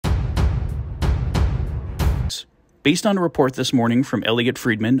Based on a report this morning from Elliot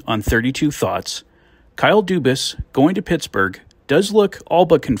Friedman on 32 Thoughts, Kyle Dubas going to Pittsburgh does look all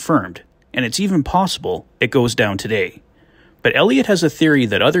but confirmed, and it's even possible it goes down today. But Elliot has a theory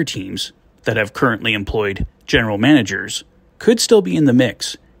that other teams that have currently employed general managers could still be in the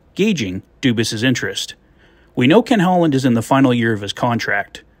mix, gauging Dubas' interest. We know Ken Holland is in the final year of his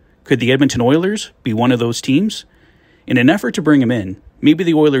contract. Could the Edmonton Oilers be one of those teams? In an effort to bring him in, maybe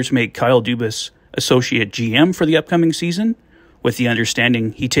the Oilers make Kyle Dubas associate GM for the upcoming season, with the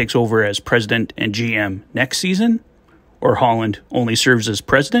understanding he takes over as president and GM next season? Or Holland only serves as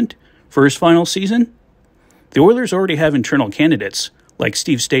president for his final season? The Oilers already have internal candidates like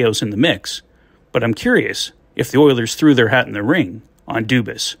Steve Staios in the mix, but I'm curious if the Oilers threw their hat in the ring on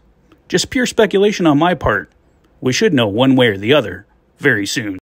Dubas. Just pure speculation on my part. We should know one way or the other very soon.